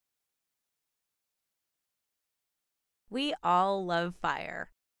We all love fire.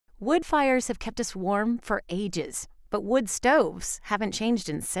 Wood fires have kept us warm for ages, but wood stoves haven't changed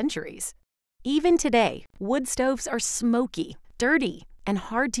in centuries. Even today, wood stoves are smoky, dirty, and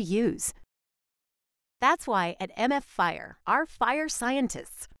hard to use. That's why at MF Fire, our fire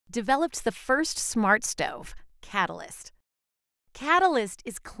scientists developed the first smart stove, Catalyst. Catalyst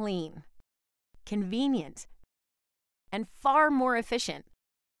is clean, convenient, and far more efficient,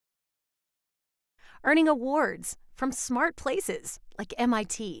 earning awards from smart places like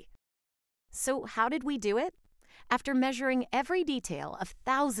MIT. So how did we do it? After measuring every detail of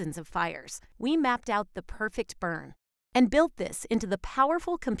thousands of fires, we mapped out the perfect burn and built this into the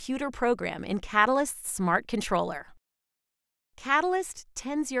powerful computer program in Catalyst's Smart Controller. Catalyst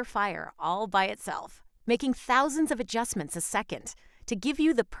tends your fire all by itself, making thousands of adjustments a second to give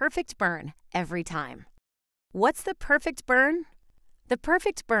you the perfect burn every time. What's the perfect burn? The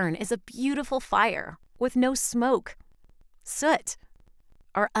perfect burn is a beautiful fire with no smoke, soot,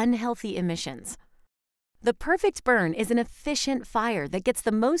 or unhealthy emissions. The perfect burn is an efficient fire that gets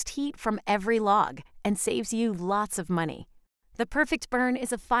the most heat from every log and saves you lots of money. The perfect burn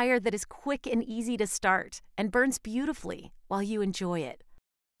is a fire that is quick and easy to start and burns beautifully while you enjoy it.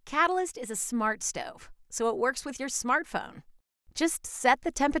 Catalyst is a smart stove, so it works with your smartphone. Just set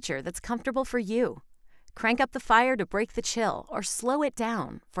the temperature that's comfortable for you. Crank up the fire to break the chill or slow it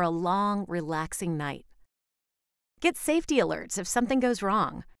down for a long, relaxing night. Get safety alerts if something goes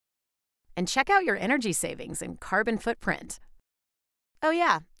wrong. And check out your energy savings and carbon footprint. Oh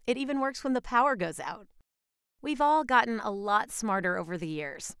yeah, it even works when the power goes out. We've all gotten a lot smarter over the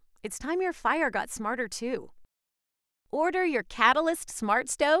years. It's time your fire got smarter too. Order your Catalyst Smart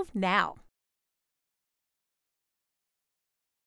Stove now.